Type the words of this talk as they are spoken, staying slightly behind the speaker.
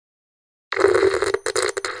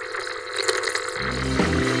Hey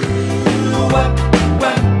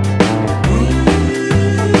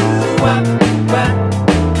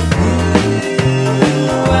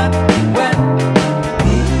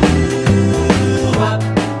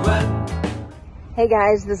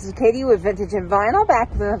guys, this is Katie with Vintage and Vinyl,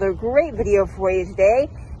 back with another great video for you today.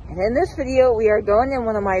 And in this video, we are going in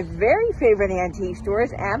one of my very favorite antique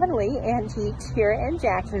stores, AVONLEA Antiques here in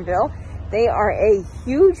Jacksonville. They are a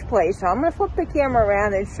huge place, so I'm going to flip the camera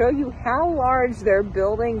around and show you how large their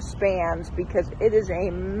building spans, because it is a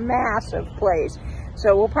massive place.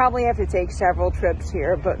 So we'll probably have to take several trips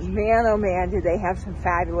here, but man, oh man, do they have some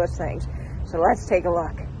fabulous things. So let's take a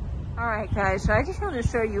look. All right, guys, so I just want to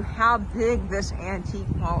show you how big this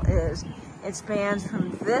antique mall is. It spans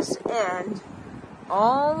from this end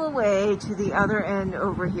all the way to the other end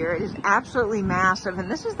over here. It is absolutely massive, and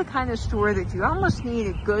this is the kind of store that you almost need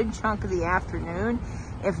a good chunk of the afternoon,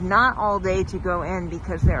 if not all day, to go in,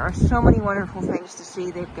 because there are so many wonderful things to see.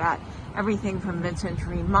 They've got everything from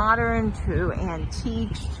mid-century modern to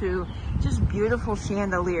antiques to just beautiful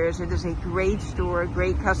chandeliers. It is a great store,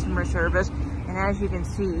 great customer service, and as you can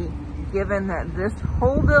see, given that this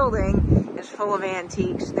whole building is full of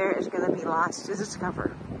antiques, there is going to be lots to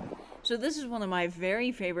discover. So this is one of my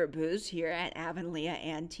very favorite booths here at AVONLEA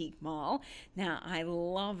Antique Mall. Now, I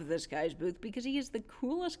love this guy's booth because he has the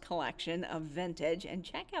coolest collection of vintage. And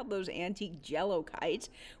check out those antique Jello kites.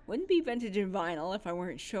 Wouldn't be Vintage and Vinyl if I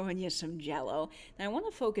weren't showing you some Jello. Now, I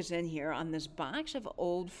want to focus in here on this box of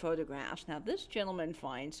old photographs. Now, this gentleman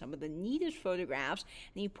finds some of the neatest photographs,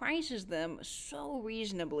 and he prices them so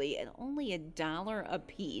reasonably at only $1 a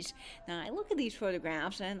piece. Now, I look at these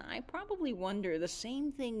photographs, and I probably wonder the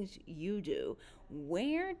same things you do.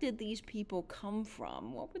 Where did these people come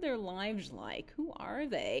from? What were their lives like? Who are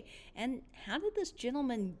they? And how did this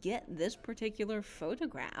gentleman get this particular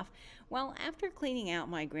photograph? Well, after cleaning out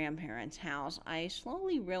my grandparents' house, I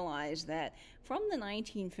slowly realized that from the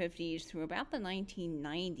 1950s through about the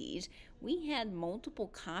 1990s, we had multiple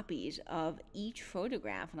copies of each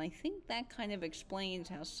photograph, and I think that kind of explains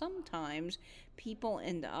how sometimes people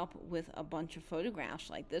end up with a bunch of photographs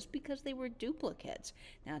like this because they were duplicates.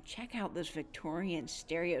 Now check out this Victorian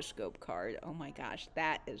stereoscope card. Oh my gosh,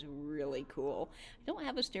 that is really cool. I don't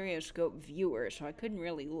have a stereoscope viewer, so I couldn't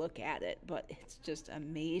really look at it, but it's just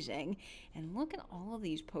amazing. And look at all of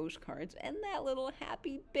these postcards and that little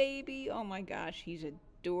happy baby. Oh my gosh, he's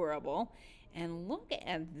adorable. And look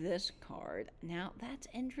at this card. Now, that's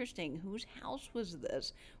interesting. Whose house was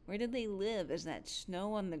this? Where did they live? Is that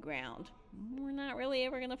snow on the ground? We're not really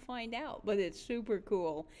ever going to find out, but it's super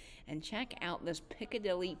cool. And check out this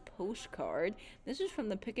Piccadilly postcard. This is from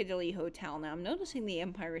the Piccadilly Hotel. Now, I'm noticing the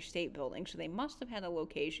Empire State Building, so they must have had a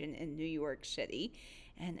location in New York City.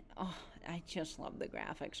 And, oh, I just love the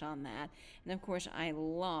graphics on that. And, of course, I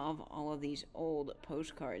love all of these old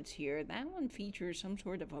postcards here. That one features some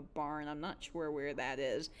sort of a barn. I'm not sure where that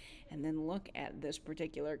is. And then look at this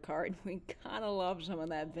particular card. We gotta love some of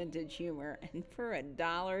that vintage humor. And for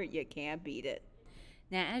 $1, you can't beat it.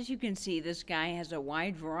 Now, as you can see, this guy has a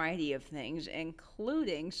wide variety of things,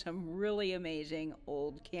 including some really amazing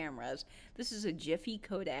old cameras. This is a Jiffy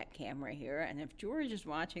Kodak camera here, and if George is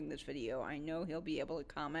watching this video, I know he'll be able to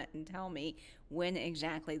comment and tell me when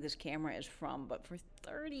exactly this camera is from. But for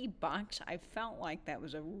 $30, I felt like that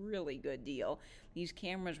was a really good deal. These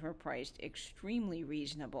cameras were priced extremely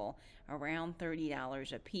reasonable, around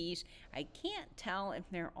 $30 a piece. I can't tell if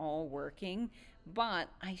they're all working, but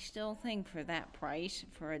I still think for that price,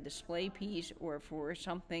 for a display piece or for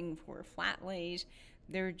something for flat lays,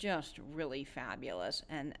 they're just really fabulous.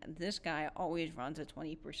 And this guy always runs a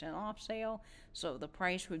 20% off sale, so the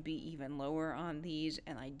price would be even lower on these.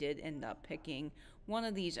 And I did end up picking one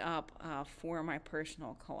of these up for my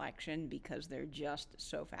personal collection because they're just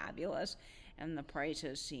so fabulous. And the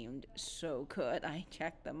prices seemed so good. I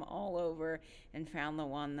checked them all over and found the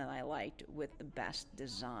one that I liked with the best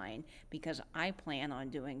design, because I plan on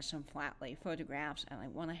doing some flat lay photographs, and I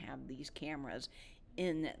want to have these cameras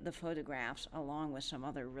in the photographs along with some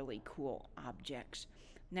other really cool objects.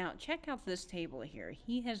 Now, check out this table here.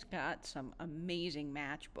 He has got some amazing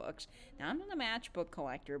matchbooks. Now, I'm not a matchbook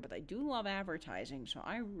collector, but I do love advertising, so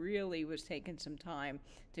I really was taking some time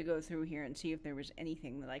to go through here and see if there was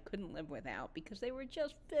anything that I couldn't live without, because they were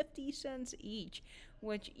just 50 cents each,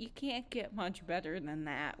 which you can't get much better than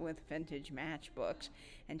that with vintage matchbooks.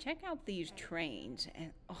 And check out these trains,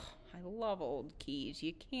 and oh, I love old keys.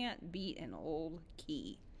 You can't beat an old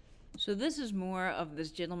key. So this is more of this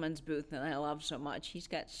gentleman's booth that I love so much. He's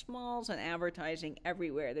got smalls and advertising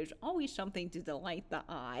everywhere. There's always something to delight the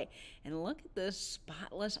eye. And look at this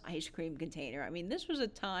spotless ice cream container. I mean, this was a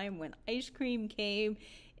time when ice cream came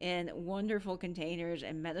in wonderful containers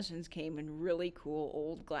and medicines came in really cool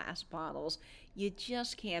old glass bottles. You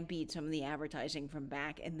just can't beat some of the advertising from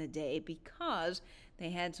back in the day because they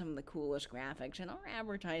had some of the coolest graphics. And our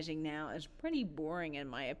advertising now is pretty boring in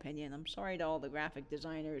my opinion. I'm sorry to all the graphic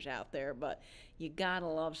designers out there, but you gotta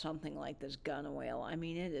love something like this gun oil. I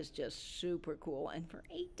mean, it is just super cool. And for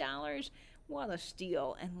 $8, what a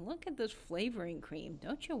steal. And look at this flavoring cream.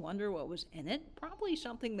 Don't you wonder what was in it? Probably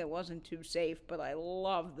something that wasn't too safe, but I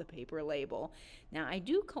love the paper label. Now, I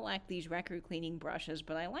do collect these record cleaning brushes,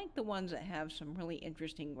 but I like the ones that have some really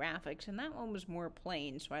interesting graphics, and that one was more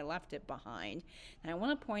plain, so I left it behind. And I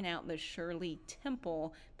want to point out the Shirley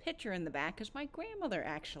Temple picture in the back, because my grandmother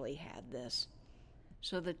actually had this.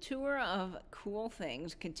 So the tour of cool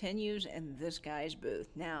things continues in this guy's booth.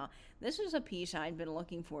 Now, this is a piece I'd been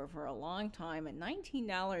looking for a long time, and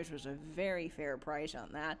 $19 was a very fair price on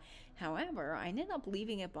that. However, I ended up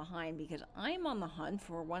leaving it behind because I'm on the hunt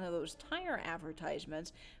for one of those tire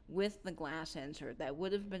advertisements with the glass insert. That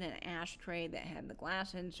would have been an ashtray that had the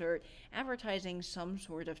glass insert, advertising some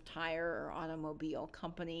sort of tire or automobile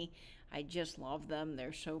company. I just love them.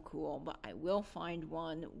 They're so cool, but I will find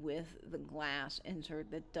one with the glass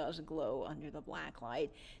insert that does glow under the black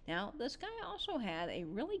light. Now, this guy also had a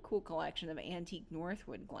really cool collection of antique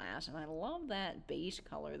Northwood glass, and I love that base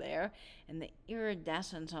color there, and the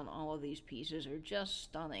iridescence on all of these pieces are just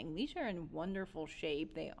stunning. These are in wonderful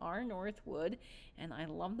shape. They are Northwood, and I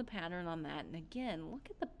love the pattern on that. And again, look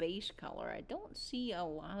at the base color. I don't see a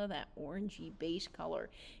lot of that orangey base color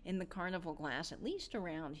in the carnival glass, at least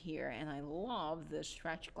around here. And I love this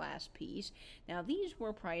stretch glass piece. Now, these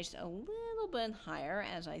were priced a little bit higher,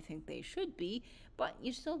 as I think they should be, but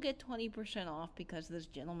you still get 20% off because this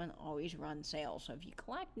gentleman always runs sales. So if you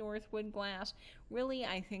collect Northwood glass, really,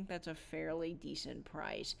 I think that's a fairly decent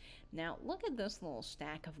price. Now, look at this little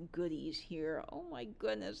stack of goodies here. Oh my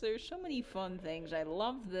goodness, there's so many fun things. I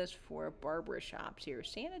love this for barber shops here,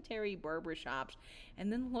 sanitary barber shops.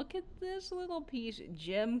 And then look at this little piece,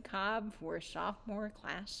 Jim Cobb for sophomore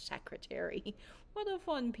class secretary. What a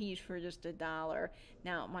fun piece for just $1.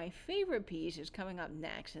 Now, my favorite piece is coming up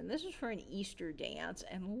next, and this is for an Easter dance.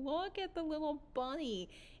 And look at the little bunny.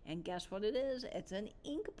 And guess what it is? It's an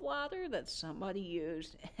ink blotter that somebody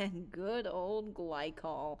used, and good old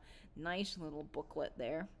glycol. Nice little booklet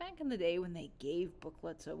there. Back in the day when they gave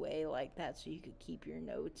booklets away like that so you could keep your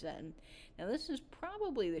notes in. Now, this is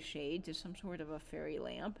probably the shade to some sort of a fairy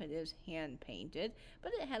lamp. It is hand painted,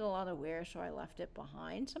 but it had a lot of wear, so I left it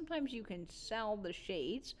behind. Sometimes you can sell the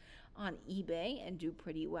shades on eBay and do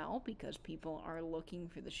pretty well because people are looking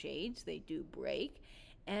for the shades. They do break.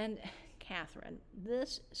 And Catherine,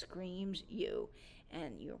 this screams you,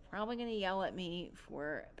 and you're probably going to yell at me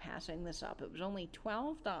for passing this up. It was only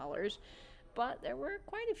 $12, but there were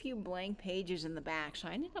quite a few blank pages in the back, so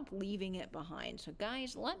I ended up leaving it behind. So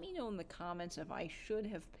guys, let me know in the comments if I should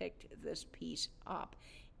have picked this piece up.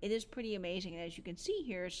 It is pretty amazing, and as you can see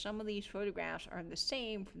here, some of these photographs are the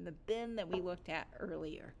same from the bin that we looked at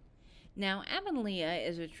earlier. Now, AVONLEA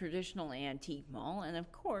is a traditional antique mall, and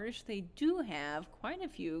of course, they do have quite a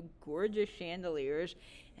few gorgeous chandeliers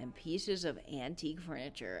and pieces of antique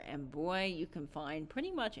furniture. And boy, you can find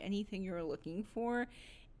pretty much anything you're looking for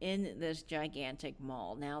in this gigantic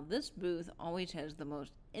mall. Now, this booth always has the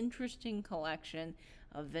most interesting collection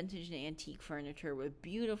of vintage and antique furniture with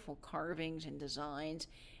beautiful carvings and designs,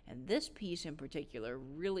 and this piece in particular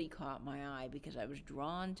really caught my eye because I was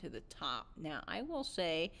drawn to the top. Now, I will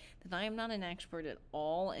say that I am not an expert at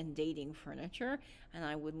all in dating furniture, and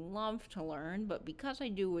I would love to learn, but because I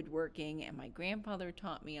do woodworking and my grandfather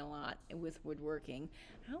taught me a lot with woodworking,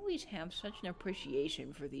 I always have such an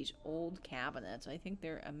appreciation for these old cabinets. I think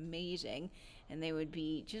they're amazing, and they would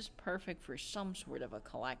be just perfect for some sort of a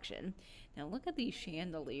collection. Now look at these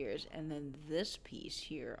chandeliers, and then this piece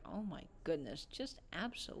here. Oh my goodness, just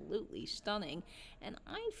absolutely stunning. And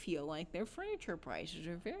I feel like their furniture prices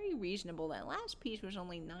are very reasonable. That last piece was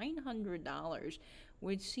only $900,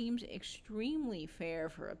 which seems extremely fair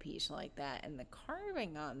for a piece like that. And the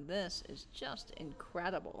carving on this is just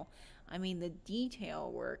incredible. I mean, the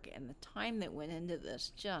detail work and the time that went into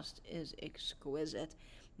this just is exquisite.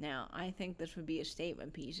 Now, I think this would be a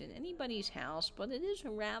statement piece in anybody's house, but it is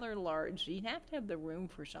rather large, so you'd have to have the room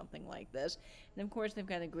for something like this. And of course, they've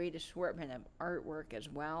got a great assortment of artwork as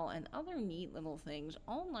well, and other neat little things,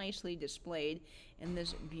 all nicely displayed in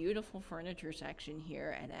this beautiful furniture section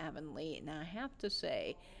here at AVONLEA. Now, I have to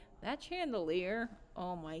say, That chandelier,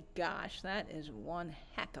 oh my gosh, that is one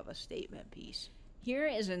heck of a statement piece. Here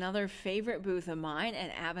is another favorite booth of mine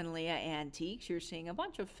at AVONLEA Antiques. You're seeing a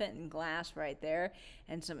bunch of Fenton glass right there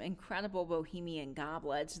and some incredible Bohemian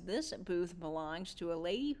goblets. This booth belongs to a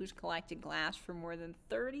lady who's collected glass for more than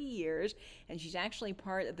 30 years, and she's actually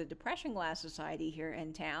part of the Depression Glass Society here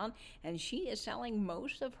in town, and she is selling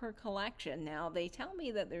most of her collection. Now, they tell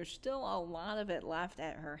me that there's still a lot of it left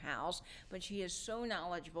at her house, but she is so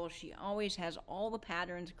knowledgeable. She always has all the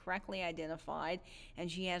patterns correctly identified,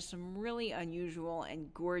 and she has some really unusual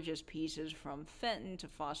and gorgeous pieces from Fenton to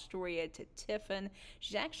Fostoria to Tiffin.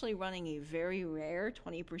 She's actually running a very rare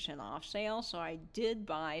 20% off sale, so I did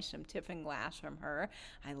buy some Tiffin glass from her.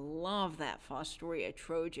 I love that Fostoria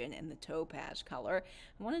Trojan in the topaz color.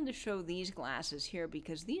 I wanted to show these glasses here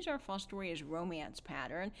because these are Fostoria's Romance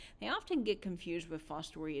pattern. They often get confused with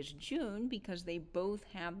Fostoria's June because they both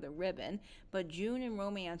have the ribbon, but June and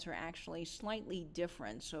Romance are actually slightly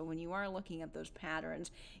different, so when you are looking at those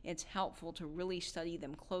patterns, it's helpful to really study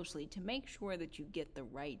them closely to make sure that you get the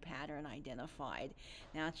right pattern identified.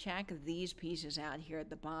 Now check these pieces out here at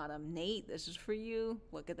the bottom. Nate, this is for you.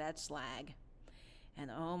 Look at that slag. And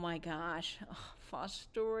oh my gosh,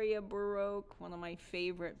 Fostoria Baroque, one of my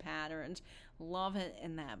favorite patterns. Love it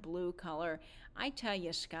in that blue color. I tell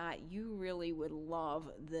you, Scott, you really would love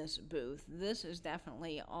this booth. This is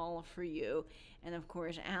definitely all for you. And of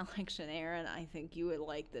course, Alex and Aaron, I think you would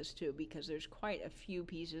like this too because there's quite a few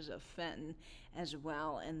pieces of Fenton as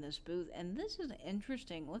well in this booth. And this is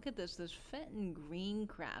interesting. Look at this Fenton green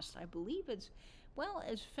crest. I believe it's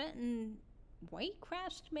Fenton white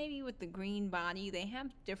crest maybe with the green body. They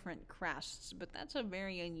have different crests, but that's a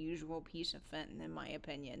very unusual piece of Fenton in my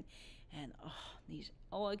opinion. And these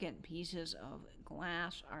elegant pieces of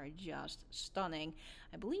glass are just stunning.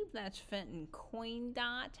 I believe that's Fenton coin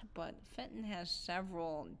dot, but Fenton has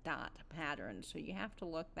several dot patterns, so you have to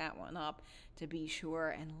look that one up to be sure.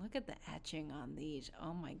 And look at the etching on these.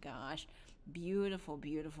 Oh my gosh, beautiful,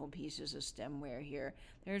 beautiful pieces of stemware here.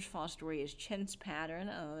 There's Fostoria's chintz pattern,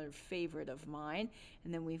 another favorite of mine.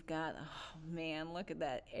 And then we've got, oh man, look at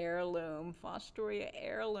that heirloom, Fostoria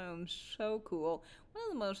heirloom, so cool. One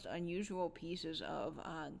of the most unusual pieces of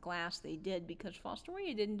glass they did because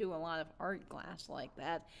Fostoria didn't do a lot of art glass like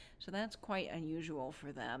that, so that's quite unusual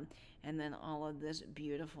for them. And then all of this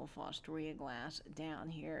beautiful Fostoria glass down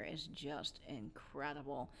here is just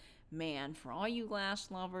incredible. Man, for all you glass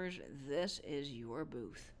lovers, this is your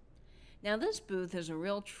booth. Now this booth is a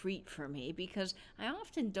real treat for me because I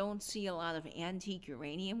often don't see a lot of antique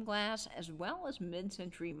uranium glass as well as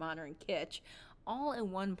mid-century modern kitsch all in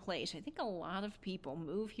one place. I think a lot of people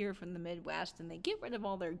move here from the Midwest and they get rid of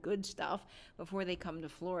all their good stuff before they come to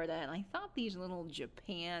Florida, and I thought these little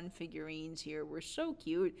Japan figurines here were so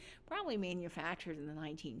cute, probably manufactured in the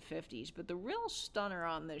 1950s, but the real stunner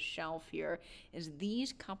on this shelf here is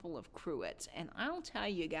these couple of cruets, and I'll tell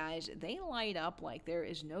you guys, they light up like there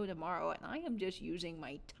is no tomorrow, and I am just using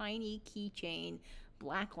my tiny keychain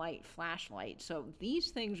blacklight flashlight. So these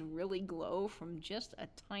things really glow from just a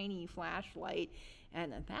tiny flashlight,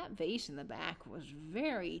 and that vase in the back was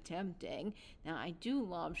very tempting. Now I do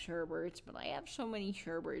love sherbets, but I have so many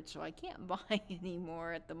sherbets so I can't buy any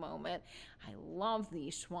more at the moment. I love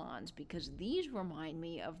these swans because these remind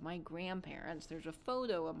me of my grandparents. There's a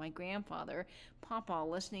photo of my grandfather, Papa,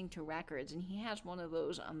 listening to records, and he has one of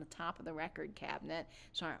those on the top of the record cabinet,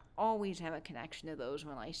 so I always have a connection to those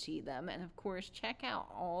when I see them. And of course, check out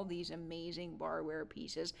all these amazing barware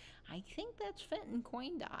pieces. I think that's Fenton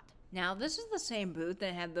coin dot. Now, this is the same booth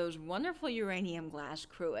that had those wonderful uranium glass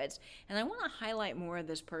cruets, and I want to highlight more of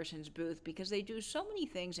this person's booth because they do so many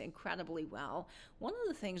things incredibly well. One of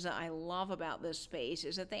the things that I love about this space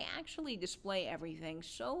is that they actually display everything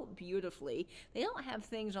so beautifully. They don't have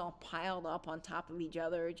things all piled up on top of each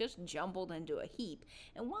other or just jumbled into a heap.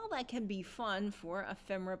 And while that can be fun for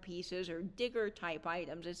ephemera pieces or digger type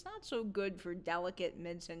items, it's not so good for delicate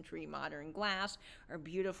mid-century modern glass or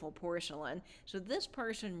beautiful porcelain. So this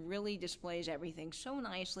person really displays everything so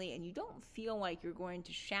nicely, and you don't feel like you're going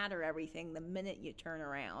to shatter everything the minute you turn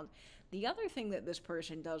around. The other thing that this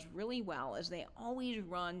person does really well is they always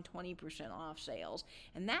run 20% off sales,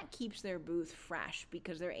 and that keeps their booth fresh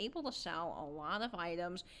because they're able to sell a lot of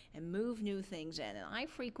items and move new things in. And I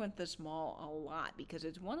frequent this mall a lot because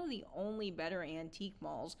it's one of the only better antique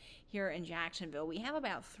malls here in Jacksonville. We have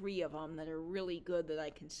about 3 of them that are really good that I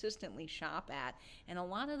consistently shop at, and a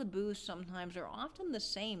lot of the booths sometimes are often the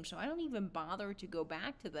same, so I don't even bother to go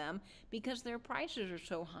back to them because their prices are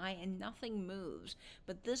so high and nothing moves.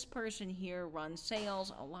 But this person here runs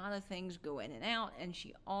sales, a lot of things go in and out, and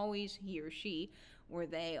he or she where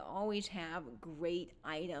they always have great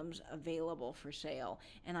items available for sale.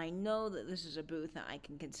 And I know that this is a booth that I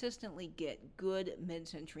can consistently get good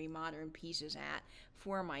mid-century modern pieces at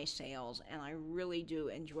for my sales, and I really do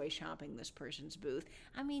enjoy shopping this person's booth.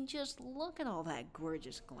 I mean, just look at all that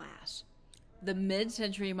gorgeous glass. The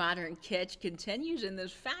mid-century modern kitsch continues in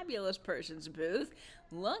this fabulous person's booth.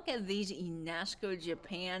 Look at these UNESCO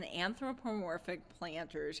Japan anthropomorphic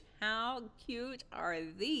planters. How cute are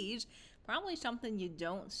these? Probably something you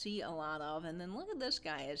don't see a lot of. And then look at this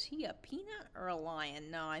guy. Is he a peanut or a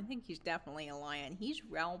lion? No, I think he's definitely a lion. He's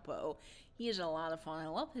Ralpo. He is a lot of fun. I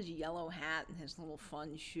love his yellow hat and his little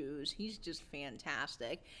fun shoes. He's just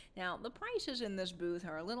fantastic. Now, the prices in this booth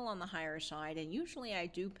are a little on the higher side, and usually I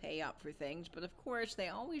do pay up for things, but of course they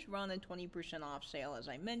always run a 20% off sale, as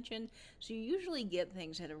I mentioned, so you usually get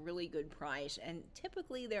things at a really good price, and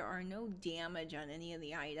typically there are no damage on any of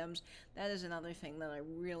the items. That is another thing that I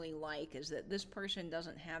really like, is that this person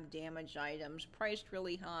doesn't have damaged items, priced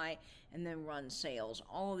really high, and then run sales.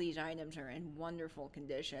 All of these items are in wonderful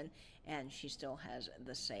condition, and she still has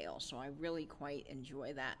the sale. So I really quite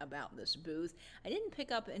enjoy that about this booth. I didn't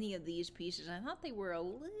pick up any of these pieces. I thought they were a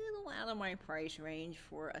little out of my price range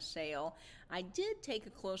for a sale. I did take a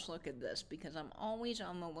close look at this because I'm always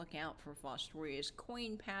on the lookout for Fostoria's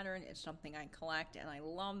coin pattern. It's something I collect, and I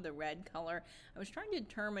love the red color. I was trying to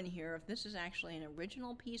determine here if this is actually an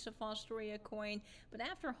original piece of Fostoria coin, but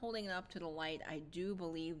after holding it up to the light, I do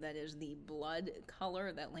believe that is the blood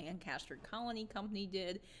color that Lancaster Colony Company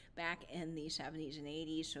did back in the 70s and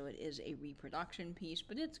 80s, so it is a reproduction piece,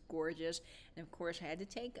 but it's gorgeous. And of course, I had to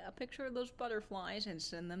take a picture of those butterflies and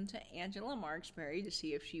send them to Angela Marksberry to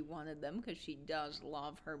see if she wanted them, because she does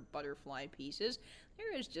love her butterfly pieces.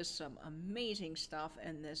 There is just some amazing stuff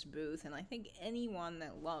in this booth, and I think anyone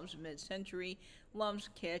that loves mid-century, loves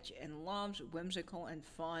kitsch, and loves whimsical and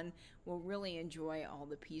fun will really enjoy all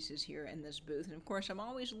the pieces here in this booth. And of course, I'm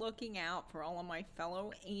always looking out for all of my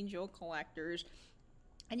fellow angel collectors.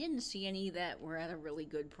 I didn't see any that were at a really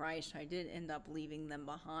good price. I did end up leaving them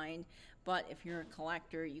behind, but if you're a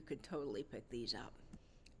collector, you could totally pick these up.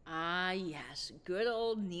 Ah, yes, good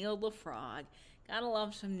old Neil the Frog. Gotta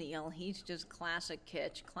love some Neil. He's just classic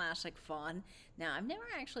kitsch, classic fun. Now, I've never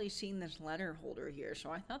actually seen this letter holder here, so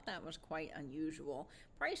I thought that was quite unusual.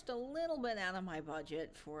 Priced a little bit out of my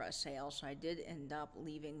budget for a sale, so I did end up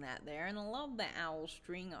leaving that there. And I love the owl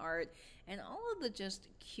string art and all of the just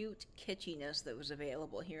cute kitschiness that was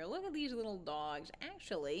available here. Look at these little dogs.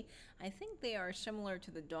 Actually, I think they are similar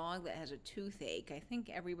to the dog that has a toothache. I think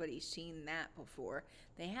everybody's seen that before.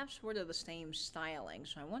 They have sort of the same styling,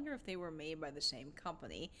 so I wonder if they were made by the same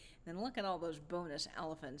company. And then look at all those bonus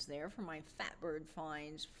elephants there for my Fatbird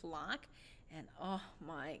Finds flock. And oh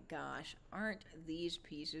my gosh, aren't these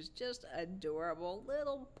pieces just adorable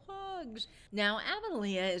little pugs? Now,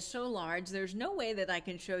 AVONLEA is so large, there's no way that I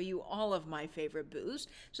can show you all of my favorite booths.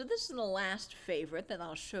 So this is the last favorite that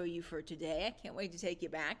I'll show you for today. I can't wait to take you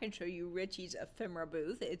back and show you Richie's ephemera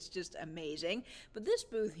booth. It's just amazing. But this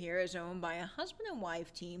booth here is owned by a husband and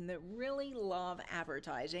wife team that really love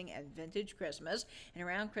advertising and vintage Christmas. And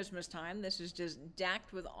around Christmas time, this is just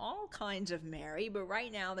decked with all kinds of merry. But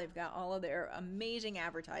right now, they've got all of their amazing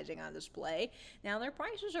advertising on display. Now, their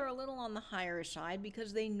prices are a little on the higher side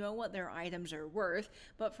because they know what their items are worth,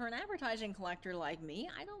 but for an advertising collector like me,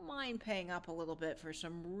 I don't mind paying up a little bit for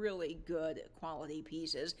some really good quality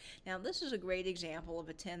pieces. Now, this is a great example of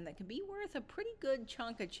a tin that can be worth a pretty good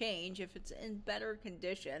chunk of change if it's in better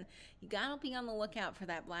condition. You gotta be on the lookout for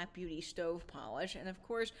that Black Beauty stove polish, and of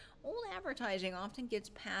course, old advertising often gets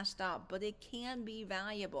passed up, but it can be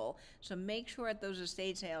valuable. So make sure at those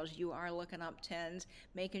estate sales you are looking up tins,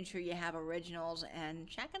 making sure you have originals, and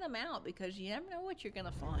checking them out, because you never know what you're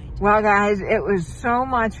gonna find. Well, guys, it was so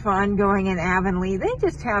much fun going in AVONLEA. They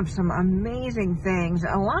just have some amazing things,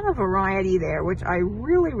 a lot of variety there, which I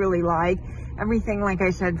really like. Everything, like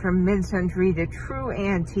I said, from mid-century to true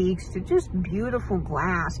antiques to just beautiful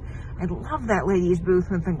glass. I love that lady's booth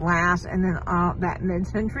with the glass, and then that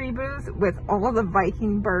mid-century booth with all of the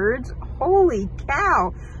Viking birds. Holy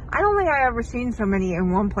cow! I don't think I've ever seen so many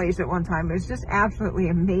in one place at one time. It was just absolutely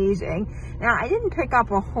amazing. Now, I didn't pick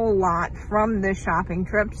up a whole lot from this shopping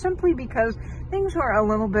trip simply because things were a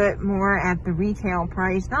little bit more at the retail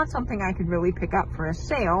price, not something I could really pick up for a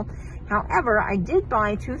sale. However, I did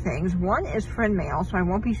buy two things. One is friend mail, so I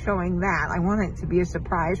won't be showing that. I want it to be a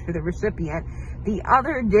surprise for the recipient. The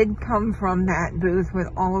other did come from that booth with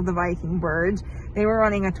all of the Viking birds. They were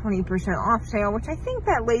running a 20% off sale, which I think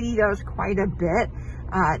that lady does quite a bit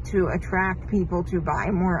to attract people to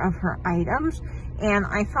buy more of her items. And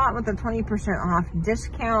I thought with the 20% off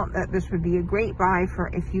discount that this would be a great buy for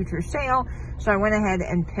a future sale. So I went ahead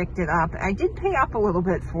and picked it up. I did pay up a little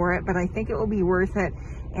bit for it, but I think it will be worth it.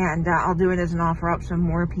 And I'll do it as an offer up so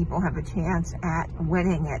more people have a chance at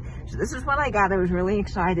winning it. So this is what I got. I was really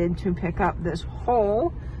excited to pick up this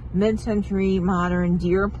whole mid-century modern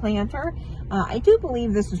deer planter. I do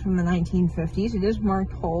believe this is from the 1950s. It is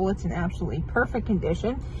marked whole. It's in absolutely perfect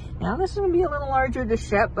condition. Now this is going to be a little larger to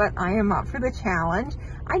ship, but I am up for the challenge.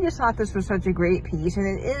 I just thought this was such a great piece,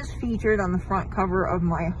 and it is featured on the front cover of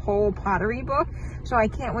my whole pottery book. So I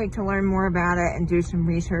can't wait to learn more about it and do some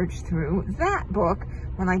research through that book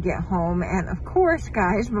when I get home. And of course,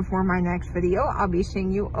 guys, before my next video, I'll be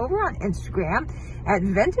seeing you over on Instagram at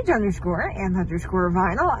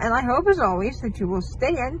vintage_and_vinyl. And I hope, as always, that you will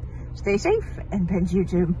stay safe, and pinch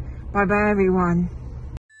YouTube. Bye-bye, everyone.